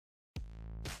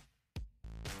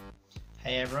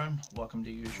Hey everyone, welcome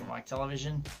to Usualmike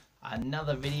Television.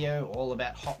 Another video all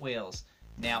about Hot Wheels.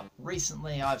 Now,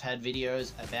 recently I've had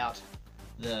videos about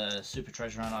the Super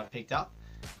Treasure Hunt I've picked up.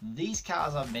 These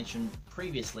cars I've mentioned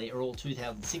previously are all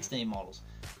 2016 models,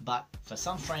 but for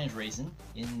some strange reason,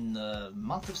 in the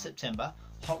month of September,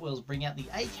 Hot Wheels bring out the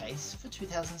A case for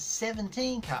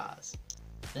 2017 cars,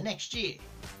 the next year.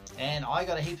 And I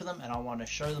got a heap of them and I want to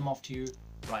show them off to you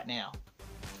right now.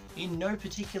 In no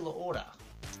particular order.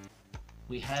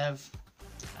 We have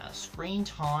Screen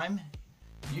Time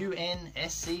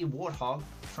UNSC Warthog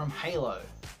from Halo.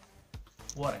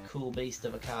 What a cool beast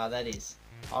of a car that is.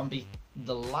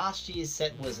 The last year's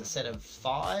set was a set of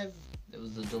 5. There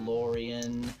was the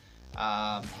DeLorean.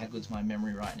 How good's my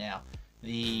memory right now?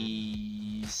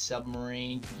 The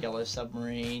submarine, yellow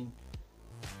submarine.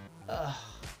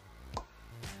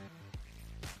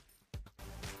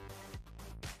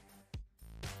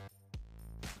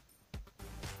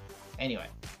 Anyway,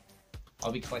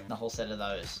 I'll be collecting a whole set of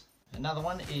those. Another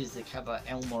one is the Cadillac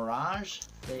El Mirage.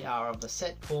 They are of a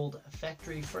set called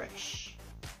Factory Fresh.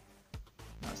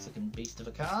 Nice looking beast of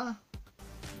a car.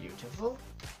 Beautiful.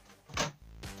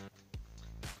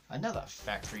 Another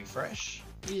Factory Fresh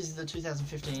is the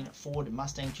 2015 Ford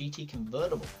Mustang GT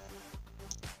convertible.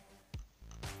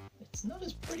 It's not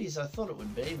as pretty as I thought it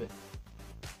would be, but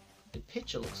the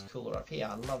picture looks cooler up here.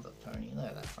 I love the pony. Look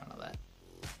at that front of that.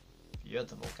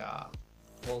 Beautiful car.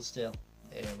 Hold still.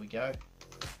 There we go.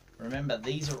 Remember,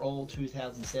 these are all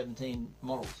 2017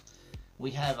 models.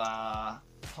 We have a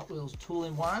Hot Wheels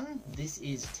Tool-in-One. This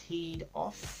is Teed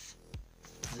Off.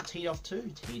 Is it Teed Off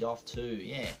 2? Teed Off 2,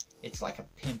 yeah. It's like a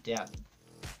pimped out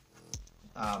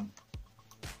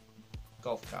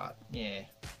golf cart, yeah.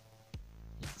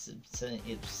 It's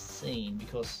obscene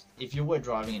because if you were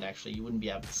driving it actually you wouldn't be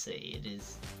able to see. It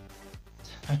is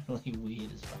totally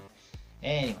weird as well.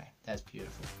 Anyway, that's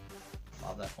beautiful.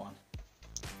 Love that one.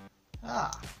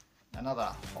 Another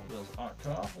Hot Wheels art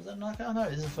car. Was that an art car? No,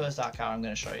 this is the first art car I'm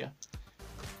going to show you.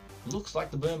 Looks like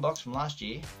the boombox from last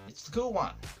year. It's the cool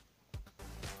one.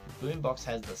 The boombox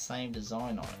has the same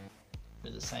design on it.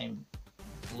 With the same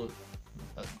blue,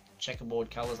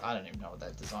 checkerboard colours. I don't even know what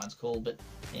that design's called, but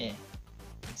yeah,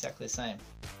 exactly the same.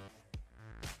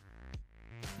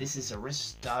 This is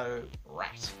Aristo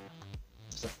Rat.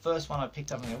 It's the first one I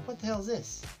picked up and I go, what the hell is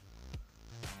this?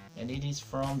 And it is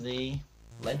from the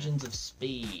Legends of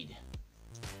Speed.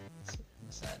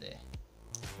 What's that there?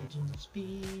 Legends of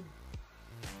Speed.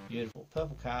 Beautiful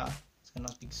purple car. It's got a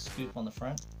nice big scoop on the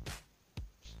front.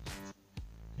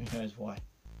 Who knows why?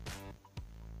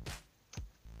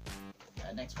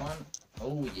 Next one.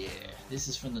 Oh yeah, this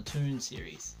is from the Toon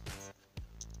series.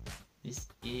 This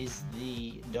is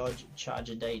the Dodge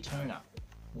Charger Daytona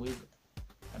with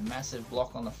a massive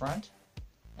block on the front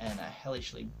and a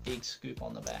hellishly big scoop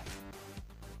on the back.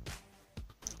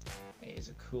 It is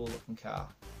a cool looking car.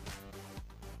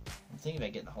 I'm thinking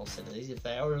about getting a whole set of these. If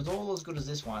they are all as good as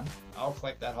this one, I'll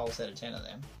collect that whole set of 10 of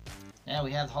them. Now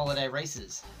we have Holiday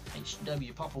Races.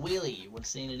 HW Papa Wheelie. You would have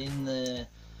seen it in the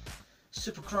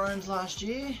Super Chromes last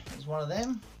year. It was one of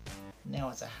them. Now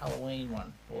it's a Halloween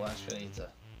one. Well, actually it's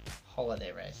a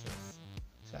Holiday Races.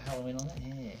 So Halloween on it?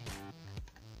 Yeah.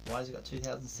 Why has it got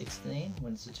 2016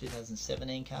 when it's a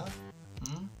 2017 car?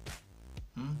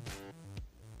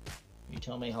 You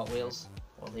tell me, Hot Wheels,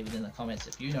 or leave it in the comments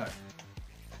if you know.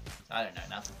 I don't know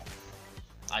nothing.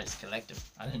 I just collect them.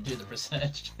 I didn't do the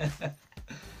research. The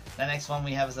next one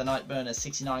we have is the Nightburner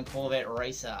 69 Corvette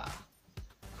Racer.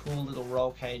 Cool little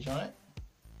roll cage on it.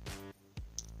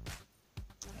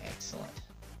 Excellent.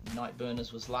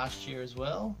 Nightburners was last year as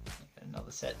well. Got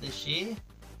another set this year.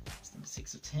 It's number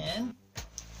 6 of 10.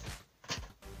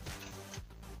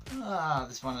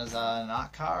 This one is an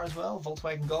art car as well.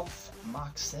 Volkswagen Golf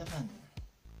Mark 7.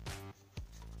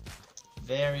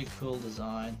 Very cool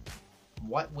design.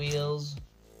 White wheels.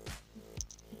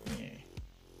 Yeah.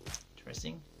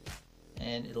 Interesting.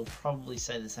 And it'll probably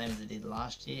say the same as it did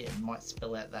last year. It might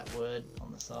spell out that word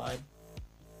on the side.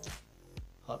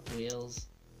 Hot Wheels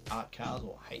art cars,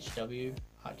 or HW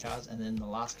art cars. And then the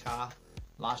last car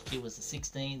last year was the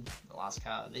 16. The last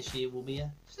car this year will be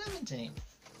a 17.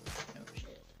 Oh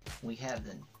shit. We have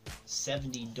the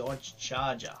 70 Dodge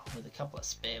Charger with a couple of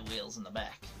spare wheels in the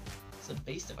back. It's a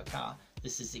beast of a car.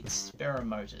 This is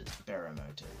Experimotors.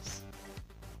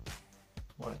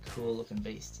 What a cool looking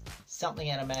beast. Something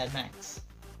out of Mad Max.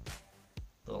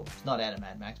 Well, it's not out of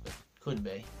Mad Max, but could be.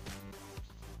 You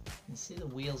can see the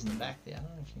wheels in the back there. I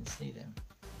don't know if you can see them.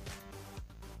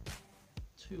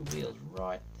 2 wheels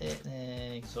right there.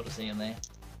 You can sort of see them there.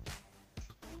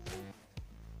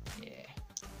 Yeah.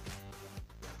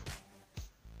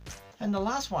 And the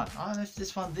last one, I left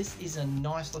this one. This is a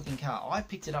nice looking car. I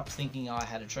picked it up thinking I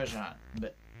had a treasure hunt,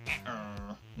 but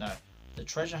no. The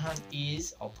treasure hunt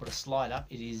is, I'll put a slide up,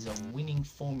 it is a winning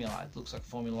formula. It looks like a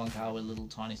Formula 1 car with a little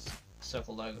tiny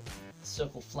circle logo,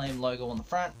 circle flame logo on the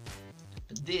front.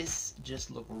 But this just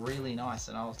looked really nice,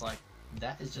 and I was like,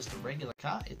 that is just a regular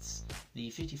car. It's the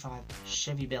 55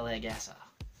 Chevy Bel Air Gasser.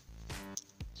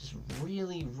 Just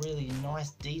really, really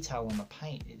nice detail on the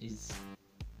paint. It is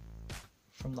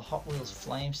from the Hot Wheels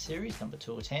Flame series, number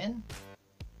 2 or 10.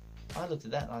 I looked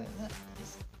at that and I thought, that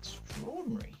is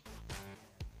extraordinary.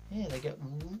 Yeah, they get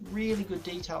really good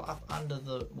detail up under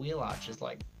the wheel arches.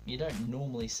 Like, you don't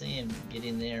normally see them get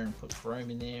in there and put chrome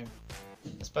in there.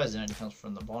 I suppose it only comes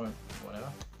from the bottom or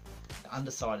whatever. The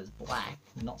underside is black,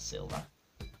 not silver.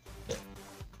 But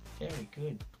very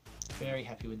good. Very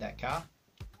happy with that car.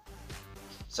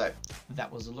 So, that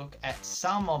was a look at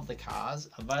some of the cars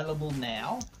available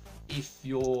now. If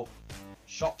your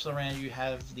shops around you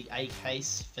have the A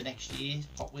case for next year,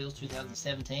 Hot Wheels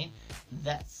 2017,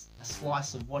 that's a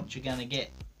slice of what you're going to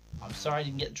get. I'm sorry I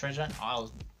didn't get the treasure hunt. I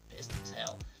was pissed as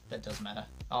hell. That doesn't matter.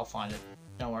 I'll find it.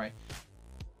 Don't worry.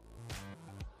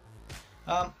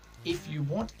 If you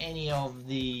want any of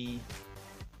the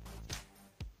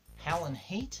Howlin'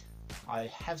 Heat, I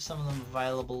have some of them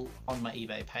available on my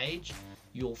eBay page.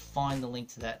 You'll find the link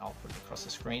to that. I'll put it across the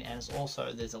screen, and it's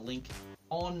also, there's a link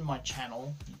on my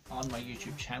channel, on my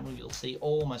YouTube channel. You'll see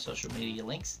all my social media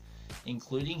links,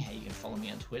 including how you can follow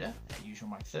me on Twitter at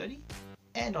Usualmike30,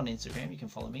 and on Instagram you can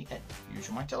follow me at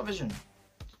Usualmike Television.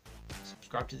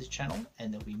 Subscribe to this channel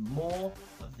and there'll be more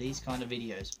of these kind of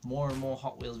videos, more and more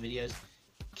Hot Wheels videos.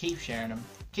 Keep sharing them,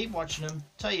 keep watching them,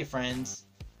 tell your friends,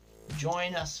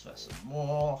 join us for some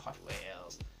more Hot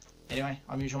Wheels. Anyway,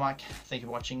 I'm Usualmike, thank you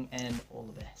for watching and all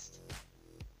the best.